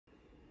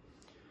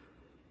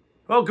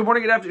Well, good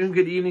morning, good afternoon,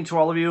 good evening to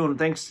all of you, and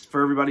thanks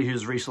for everybody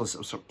who's recently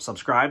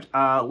subscribed.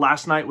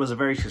 Last night was a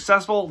very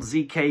successful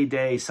ZK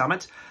Day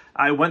Summit.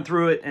 I went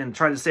through it and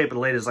tried to stay up as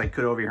late as I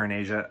could over here in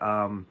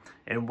Asia,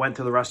 and went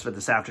through the rest of it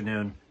this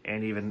afternoon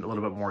and even a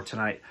little bit more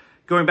tonight.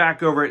 Going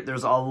back over it,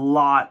 there's a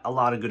lot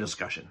of good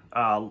discussion.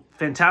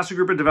 Fantastic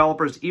group of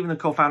developers, even the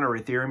co-founder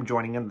of Ethereum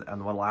joining in on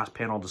the last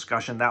panel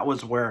discussion. That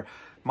was where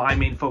my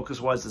main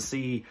focus was, to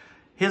see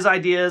his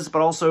ideas,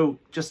 but also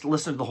just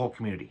listen to the whole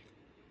community.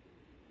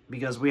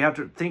 Because we have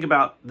to think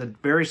about the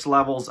various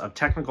levels of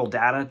technical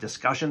data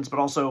discussions, but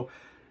also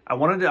I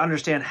wanted to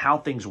understand how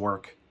things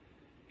work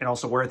and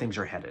also where things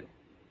are headed.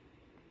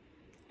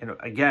 And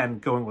again,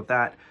 going with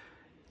that,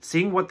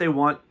 seeing what they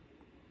want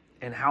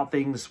and how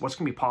things, what's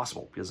going to be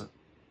possible. Because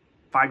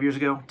 5 years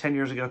ago, 10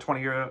 years ago,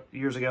 20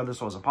 years ago, this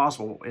wasn't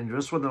possible. And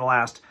just within the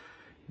last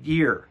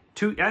year,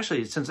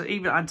 actually since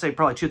even I'd say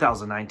probably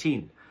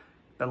 2019,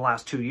 the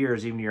last 2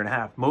 years, even a year and a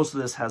half, most of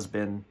this has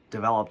been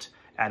developed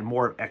at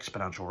more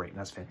exponential rate, and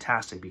that's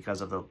fantastic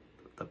because of the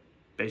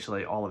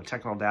basically all of the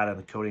technical data and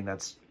the coding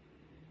that's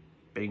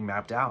being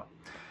mapped out.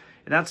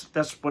 And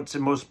that's what's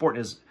most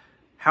important, is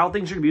how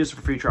things are going to be used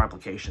for future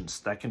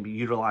applications that can be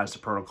utilized the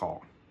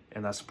protocol.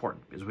 And that's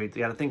important because we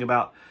got to think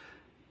about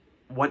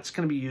what's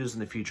going to be used in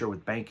the future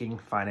with banking,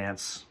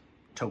 finance,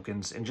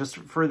 tokens, and just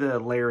for the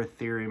layer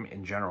Ethereum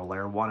in general,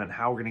 layer 1, and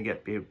how we're going to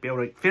be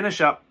able to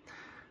finish up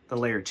the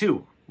layer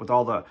 2 with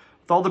all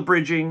the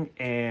bridging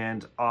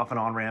and off and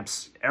on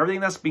ramps. Everything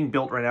that's being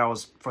built right now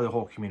is for the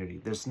whole community.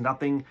 There's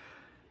nothing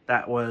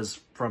that was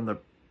from the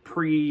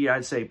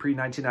I'd say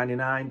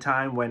pre-1999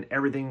 time, when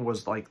everything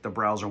was like the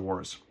browser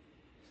wars.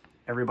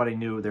 Everybody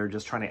knew they're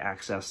just trying to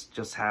access,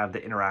 just have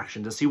the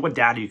interaction to see what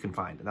data you can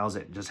find. And that was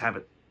it. Just have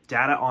it,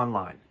 data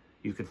online.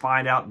 You could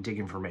find out and dig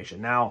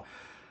information. Now,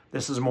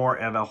 this is more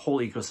of a whole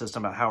ecosystem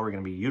about how we're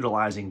going to be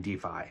utilizing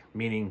DeFi,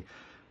 meaning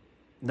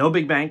no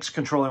big banks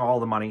controlling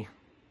all the money,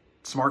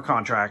 smart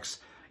contracts,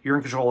 you're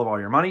in control of all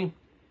your money,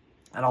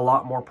 and a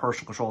lot more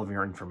personal control of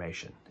your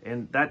information.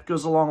 And that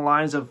goes along the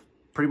lines of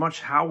pretty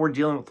much how we're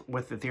dealing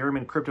with Ethereum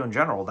and crypto in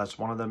general. That's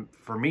one of the,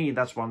 for me,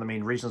 that's one of the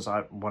main reasons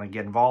I want to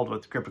get involved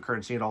with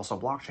cryptocurrency and also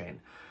blockchain.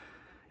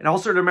 And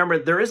also to remember,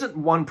 there isn't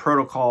one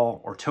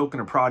protocol or token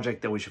or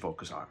project that we should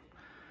focus on.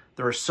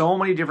 There are so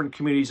many different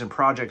communities and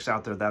projects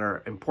out there that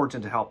are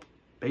important to help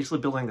basically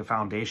building the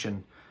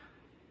foundation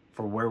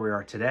for where we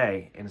are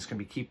today, and it's going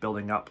to be keep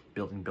building up,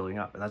 building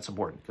up, and that's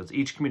important because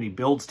each community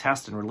builds,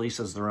 tests, and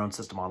releases their own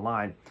system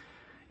online.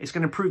 It's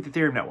going to improve the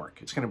Ethereum network.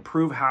 It's going to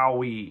improve how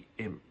we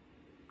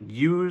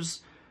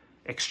use,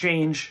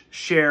 exchange,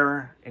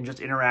 share, and just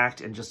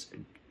interact, and just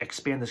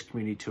expand this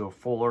community to a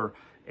fuller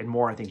and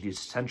more, I think,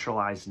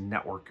 decentralized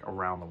network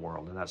around the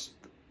world. And that's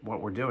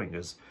what we're doing,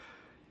 is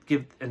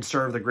give and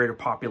serve the greater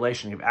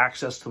population, give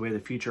access to the way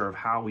the future of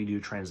how we do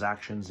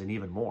transactions and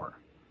even more.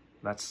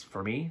 That's,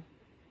 for me,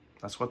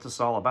 that's what this is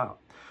all about.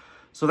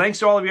 So thanks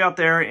to all of you out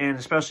there, and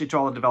especially to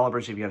all the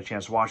developers, if you had a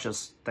chance to watch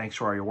this. Thanks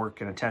for all your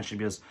work and attention,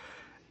 because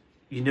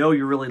you know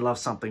you really love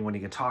something when you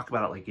can talk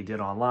about it like you did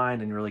online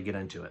and really get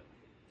into it.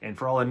 And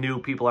for all the new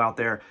people out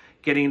there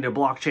getting into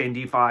blockchain,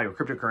 DeFi, or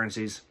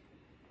cryptocurrencies,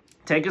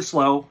 take it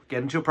slow,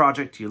 get into a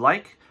project you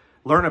like,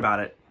 learn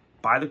about it,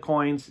 buy the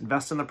coins,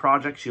 invest in the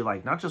projects you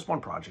like, not just one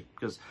project.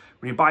 Because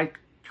when you buy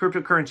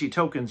cryptocurrency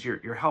tokens,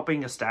 you're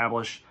helping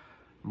establish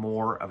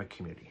more of a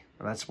community.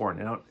 And that's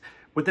important. You know,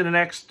 within the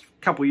next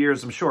couple of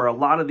years, I'm sure a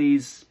lot of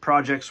these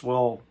projects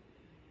will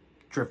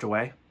drift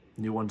away.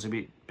 New ones will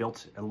be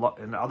built,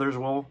 and others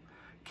will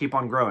keep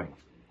on growing.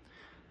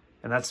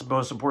 And that's the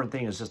most important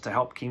thing, is just to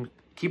help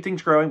keep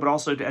things growing, but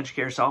also to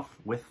educate yourself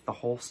with the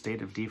whole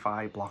state of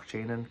DeFi,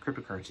 blockchain, and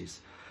cryptocurrencies.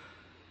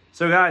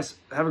 So guys,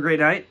 have a great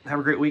night. Have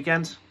a great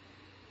weekend.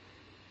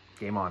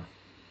 Game on.